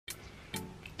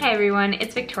Hey everyone,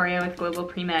 it's Victoria with Global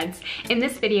Pre-Meds. In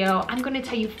this video, I'm going to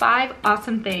tell you 5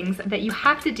 awesome things that you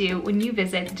have to do when you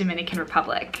visit the Dominican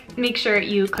Republic. Make sure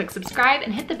you click subscribe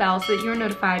and hit the bell so that you're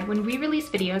notified when we release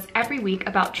videos every week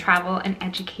about travel and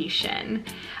education.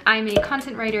 I'm a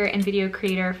content writer and video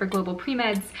creator for Global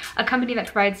Pre-Meds, a company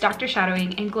that provides doctor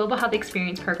shadowing and global health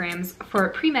experience programs for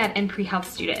pre-med and pre-health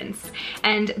students.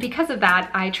 And because of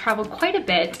that, I travel quite a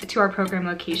bit to our program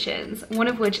locations, one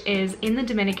of which is in the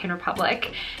Dominican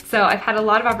Republic. So I've had a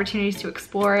lot of opportunities to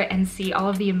explore and see all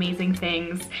of the amazing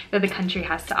things that the country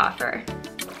has to offer.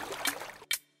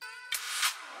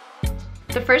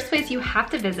 The first place you have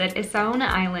to visit is Saona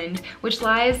Island, which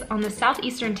lies on the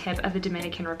southeastern tip of the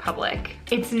Dominican Republic.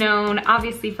 It's known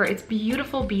obviously for its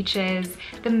beautiful beaches,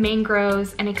 the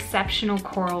mangroves, and exceptional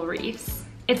coral reefs.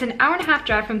 It's an hour-and-a-half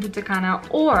drive from Punta Cana,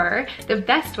 or the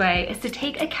best way is to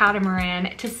take a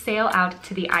catamaran to sail out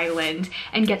to the island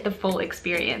and get the full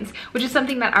experience, which is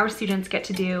something that our students get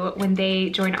to do when they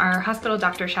join our hospital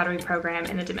doctor shadowing program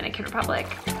in the Dominican Republic.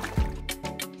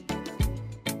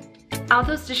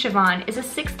 Altos de Chavan is a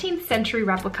 16th century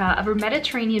replica of a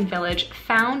Mediterranean village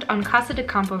found on Casa de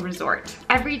Campo Resort.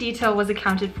 Every detail was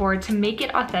accounted for to make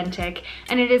it authentic,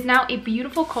 and it is now a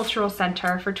beautiful cultural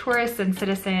center for tourists and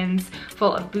citizens,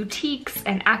 full of boutiques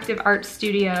and active art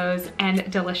studios and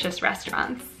delicious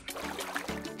restaurants.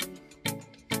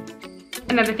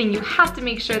 Another thing you have to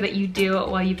make sure that you do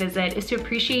while you visit is to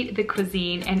appreciate the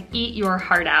cuisine and eat your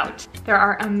heart out. There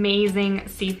are amazing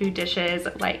seafood dishes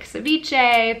like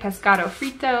ceviche, pescado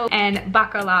frito, and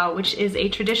bacalao, which is a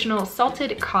traditional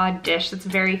salted cod dish that's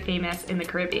very famous in the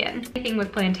Caribbean. Anything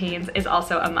with plantains is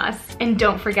also a must. And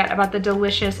don't forget about the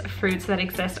delicious fruits that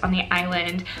exist on the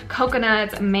island.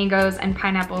 Coconuts, mangoes, and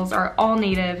pineapples are all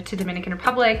native to Dominican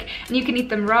Republic, and you can eat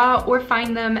them raw or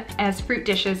find them as fruit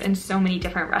dishes in so many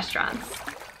different restaurants.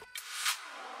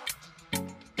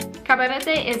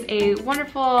 Cabarete is a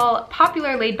wonderful,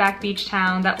 popular laid-back beach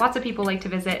town that lots of people like to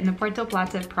visit in the Puerto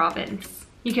Plata province.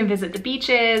 You can visit the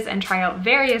beaches and try out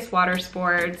various water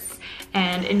sports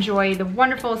and enjoy the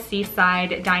wonderful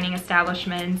seaside dining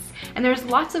establishments. And there's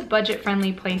lots of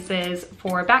budget-friendly places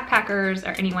for backpackers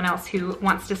or anyone else who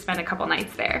wants to spend a couple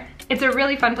nights there. It's a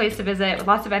really fun place to visit with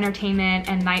lots of entertainment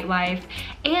and nightlife,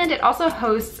 and it also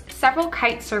hosts several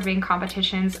kite surfing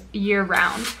competitions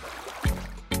year-round.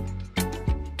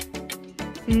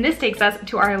 And this takes us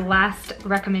to our last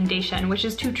recommendation, which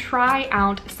is to try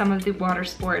out some of the water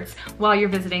sports while you're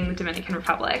visiting the Dominican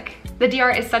Republic. The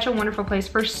DR is such a wonderful place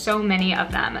for so many of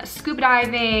them. Scuba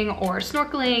diving or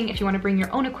snorkeling if you want to bring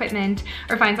your own equipment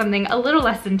or find something a little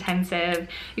less intensive.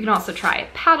 You can also try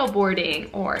paddle boarding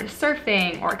or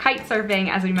surfing or kite surfing,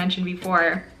 as we mentioned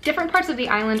before. Different parts of the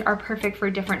island are perfect for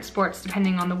different sports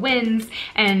depending on the winds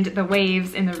and the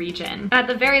waves in the region. At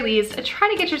the very least,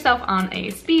 try to get yourself on a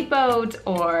speedboat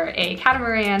or a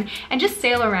catamaran and just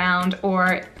sail around,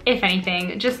 or if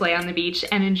anything, just lay on the beach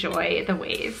and enjoy the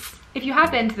waves. If you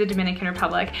have been to the Dominican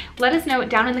Republic, let us know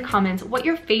down in the comments what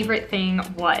your favorite thing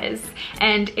was.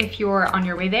 And if you're on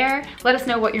your way there, let us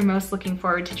know what you're most looking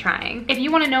forward to trying. If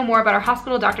you want to know more about our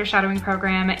hospital doctor shadowing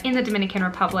program in the Dominican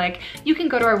Republic, you can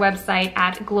go to our website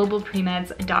at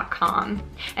globalpremeds.com.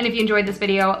 And if you enjoyed this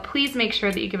video, please make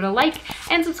sure that you give it a like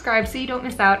and subscribe so you don't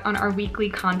miss out on our weekly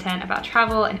content about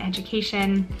travel and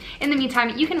education. In the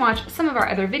meantime, you can watch some of our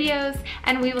other videos,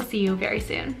 and we will see you very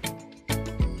soon.